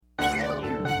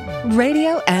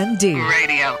RadioMD.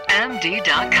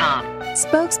 RadioMD.com.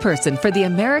 Spokesperson for the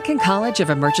American College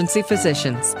of Emergency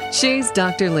Physicians. She's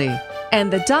Dr. Lee.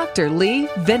 And the Dr. Lee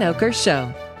Vinokur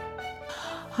Show.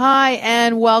 Hi,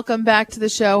 and welcome back to the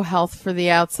show, Health for the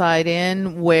Outside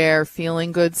In, where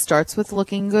feeling good starts with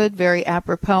looking good. Very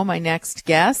apropos, my next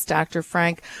guest, Dr.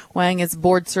 Frank Wang, is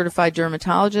board-certified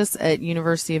dermatologist at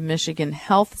University of Michigan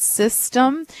Health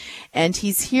System, and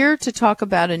he's here to talk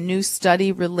about a new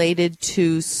study related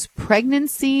to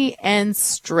pregnancy and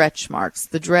stretch marks,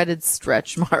 the dreaded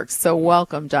stretch marks. So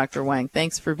welcome, Dr. Wang.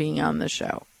 Thanks for being on the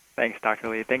show. Thanks, Dr.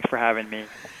 Lee. Thanks for having me.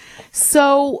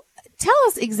 So tell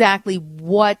us exactly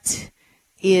what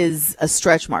is a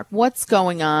stretch mark. What's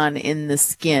going on in the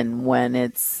skin when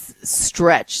it's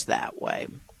stretched that way?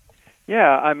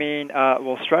 Yeah,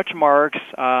 stretch marks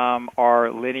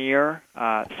are linear,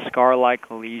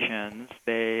 scar-like lesions.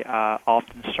 They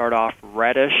often start off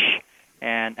reddish,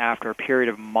 and after a period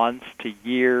of months to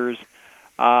years,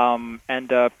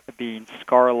 end up being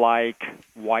scar-like,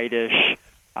 whitish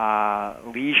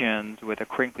lesions with a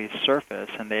crinkly surface,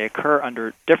 and they occur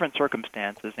under different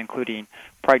circumstances, including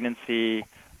pregnancy,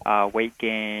 weight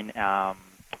gain,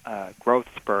 growth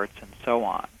spurts, and so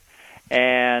on.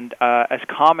 And as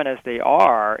common as they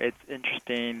are, it's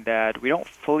interesting that we don't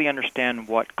fully understand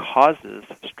what causes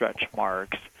stretch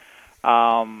marks.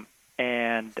 And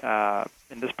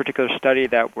in this particular study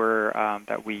that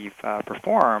we've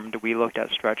performed, we looked at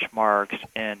stretch marks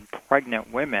in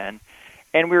pregnant women.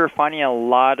 And we were finding a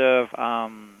lot of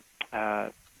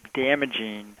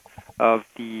damaging of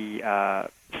the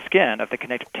skin, of the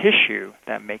connective tissue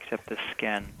that makes up the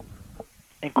skin,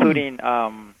 including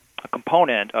a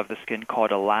component of the skin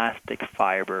called elastic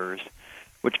fibers,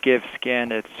 which gives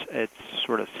skin its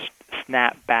sort of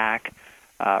snap-back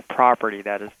property.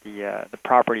 That is the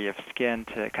property of skin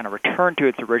to kind of return to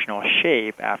its original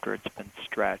shape after it's been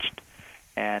stretched.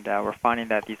 And we're finding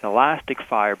that these elastic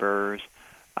fibers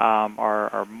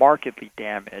are markedly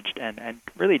damaged and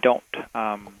really don't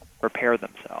repair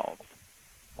themselves.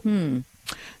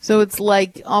 So it's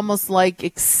almost like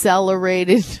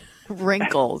accelerated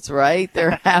wrinkles, right?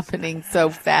 They're happening so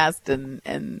fast, and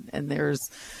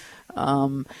there's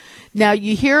now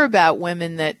you hear about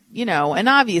women that, and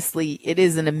obviously it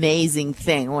is an amazing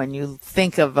thing when you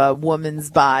think of a woman's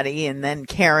body and then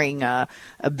carrying a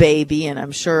baby. And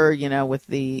I'm sure, with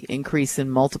the increase in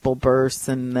multiple births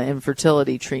and the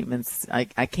infertility treatments, I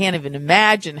can't even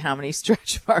imagine how many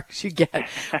stretch marks you get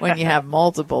when you have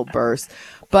multiple births.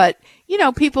 But,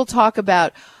 people talk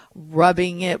about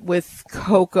rubbing it with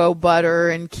cocoa butter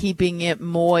and keeping it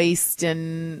moist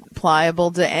and pliable.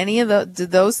 Do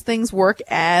those things work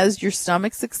as your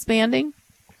stomach's expanding?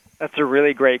 That's a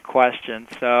really great question.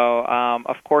 So,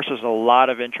 of course, there's a lot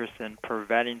of interest in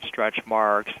preventing stretch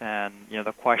marks, and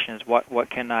the question is, what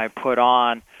can I put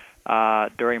on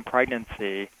during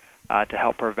pregnancy to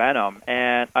help prevent them?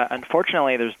 And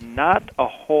unfortunately, there's not a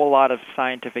whole lot of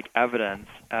scientific evidence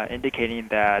indicating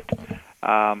that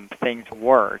things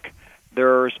work.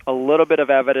 There's a little bit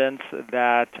of evidence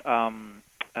that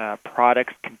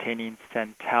products containing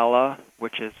centella,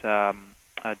 which is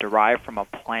derived from a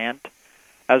plant,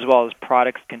 as well as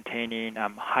products containing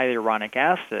hyaluronic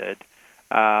acid,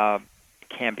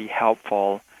 can be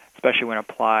helpful, especially when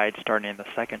applied starting in the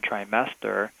second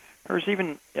trimester. There's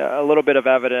even a little bit of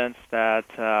evidence that,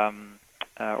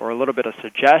 or a little bit of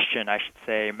suggestion, I should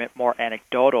say, more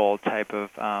anecdotal type of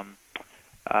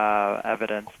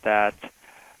evidence that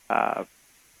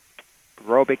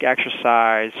aerobic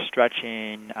exercise,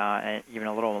 stretching, and even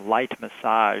a little light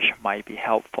massage might be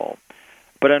helpful.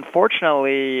 But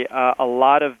unfortunately, a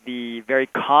lot of the very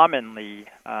commonly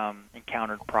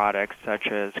encountered products, such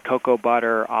as cocoa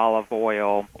butter, olive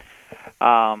oil,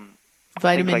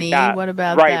 vitamin E, that. What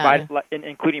about that? Right,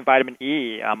 including vitamin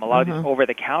E, a lot of these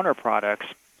over-the-counter products,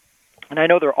 and I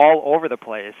know they're all over the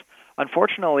place.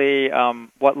 Unfortunately,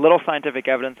 what little scientific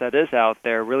evidence that is out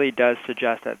there really does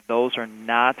suggest that those are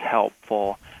not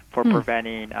helpful for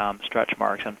preventing stretch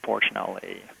marks,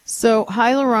 unfortunately. So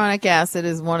hyaluronic acid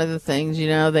is one of the things,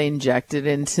 they inject it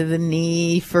into the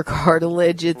knee for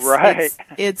cartilage.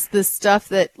 It's the stuff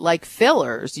that like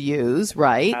fillers use,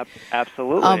 right?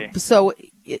 Absolutely. So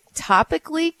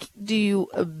topically, do you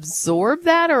absorb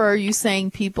that, or are you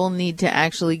saying people need to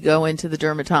actually go into the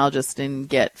dermatologist and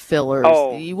get fillers?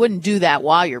 Oh. You wouldn't do that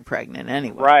while you're pregnant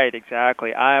anyway. Right,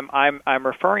 exactly. I'm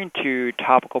referring to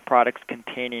topical products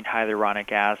containing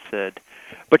hyaluronic acid.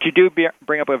 But you do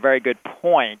bring up a very good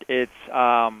point. It's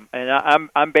and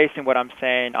I'm basing what I'm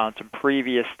saying on some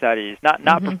previous studies,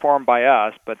 not performed by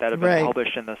us, but that have been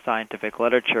published in the scientific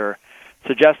literature,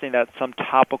 suggesting that some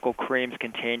topical creams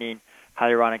containing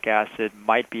hyaluronic acid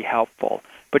might be helpful.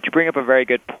 But you bring up a very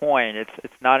good point.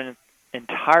 It's not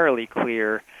entirely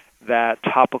clear that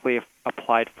topically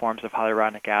applied forms of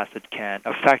hyaluronic acid can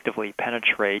effectively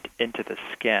penetrate into the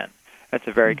skin. That's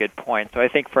a very good point. So I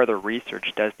think further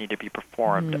research does need to be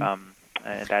performed in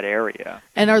that area.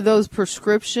 And are those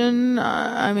prescription?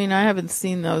 I mean, I haven't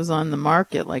seen those on the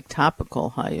market, like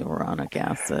topical hyaluronic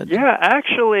acid. Yeah,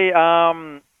 actually,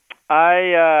 I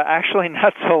actually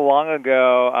not so long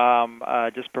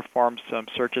ago just performed some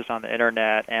searches on the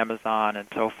internet, Amazon, and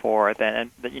so forth.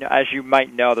 And you know, as you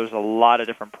might know, there's a lot of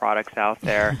different products out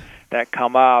there that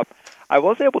come up. I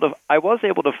was able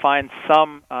to find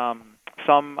some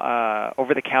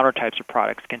over-the-counter types of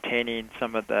products containing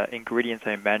some of the ingredients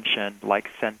I mentioned, like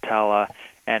centella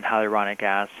and hyaluronic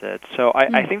acid. So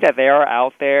I think that they are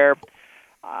out there.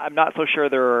 I'm not so sure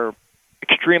they're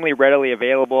extremely readily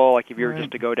available, like if you were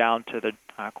just to go down to the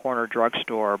corner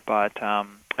drugstore, but I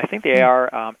think they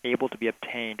are able to be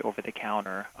obtained over the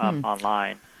counter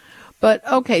online. But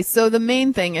okay, so the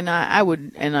main thing, and I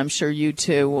would, and I'm sure you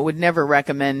too, would never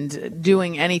recommend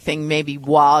doing anything maybe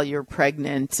while you're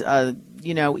pregnant.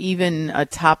 You know, even a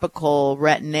topical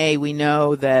Retin-A, we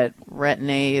know that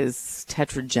Retin-A is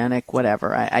tetragenic,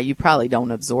 whatever. You probably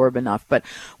don't absorb enough. But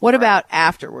what about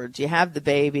afterwards? You have the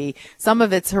baby. Some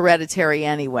of it's hereditary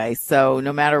anyway. So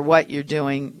no matter what you're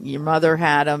doing, your mother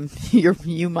had them,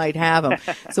 you might have them.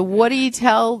 So what do you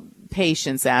tell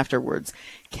patients afterwards?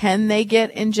 Can they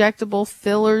get injectable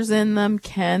fillers in them?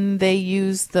 Can they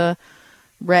use the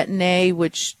Retin-A,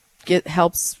 which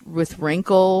helps with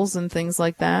wrinkles and things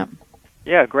like that?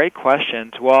 Yeah, great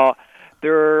questions. Well,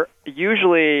 they're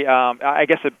usually, I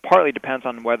guess it partly depends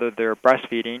on whether they're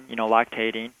breastfeeding,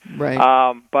 lactating. Right.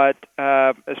 But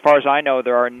as far as I know,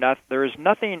 there is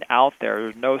nothing out there.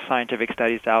 There's no scientific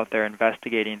studies out there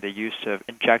investigating the use of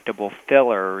injectable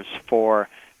fillers for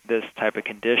this type of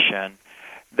condition.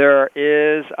 There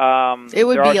is. It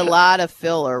would be a lot of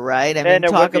filler, right? I mean,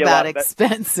 talk about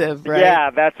expensive, right?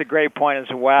 Yeah, that's a great point as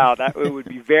well. That it would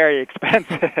be very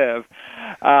expensive.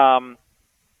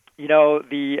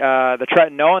 The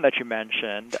tretinoin that you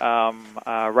mentioned,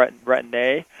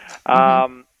 Retin-A.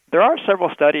 There are several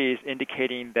studies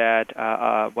indicating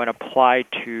that when applied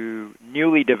to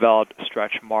newly developed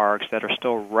stretch marks that are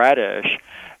still reddish,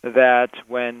 that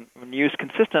when used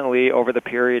consistently over the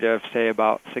period of, say,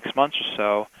 about 6 months or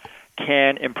so,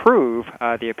 can improve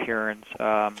the appearance,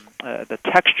 the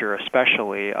texture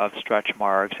especially, of stretch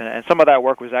marks. And some of that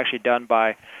work was actually done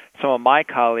by some of my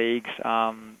colleagues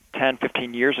 10,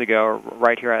 15 years ago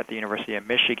right here at the University of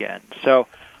Michigan. So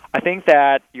I think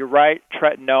that you're right,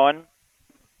 tretinoin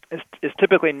is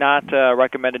typically not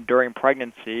recommended during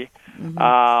pregnancy,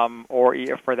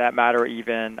 or for that matter,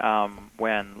 even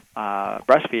when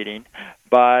breastfeeding.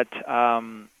 But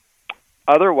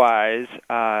otherwise,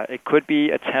 it could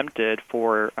be attempted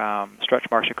for stretch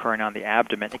marks occurring on the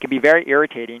abdomen. It can be very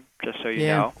irritating, just so you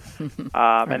know.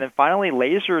 Right. And then finally,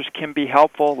 lasers can be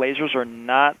helpful. Lasers are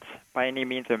not by any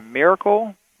means a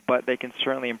miracle, but they can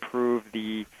certainly improve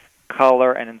the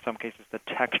color and in some cases the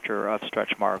texture of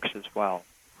stretch marks as well.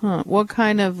 What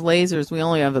kind of lasers? We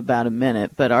only have about a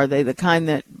minute, but are they the kind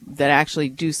that actually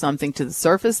do something to the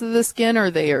surface of the skin,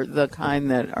 or they are the kind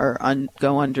that are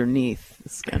go underneath the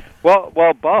skin? Well,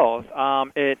 both.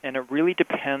 It really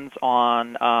depends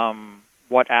on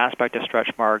what aspect of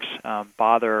stretch marks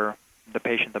bother the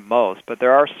patient the most. But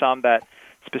there are some that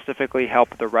specifically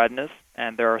help the redness,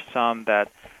 and there are some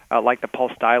that, like the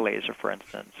pulse dye laser, for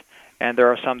instance, and there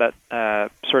are some that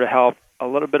sort of help a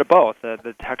little bit of both,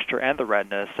 the texture and the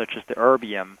redness, such as the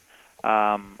erbium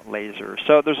laser.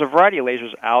 So there's a variety of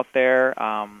lasers out there.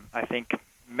 I think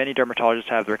many dermatologists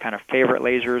have their kind of favorite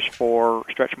lasers for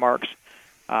stretch marks,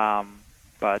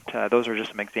 but those are just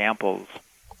some examples.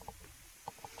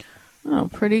 Oh,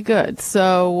 pretty good.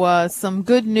 So some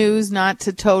good news, not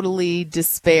to totally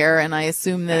despair, and I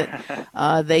assume that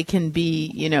they can be,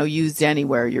 used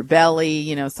anywhere. Your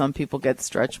belly, some people get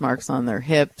stretch marks on their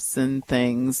hips and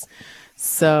things.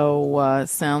 So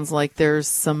sounds like there's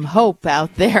some hope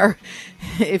out there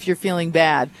if you're feeling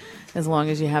bad, as long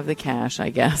as you have the cash,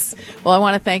 I guess. Well, I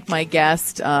want to thank my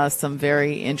guest, some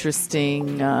very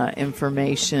interesting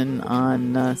information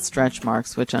on stretch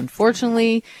marks, which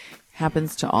unfortunately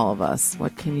happens to all of us.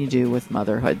 What can you do with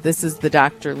motherhood? This is the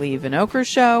Dr. Lee Vinokur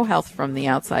Show, Health from the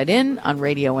Outside In on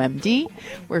Radio MD,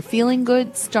 where feeling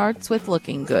good starts with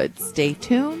looking good. Stay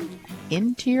tuned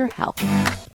into your health.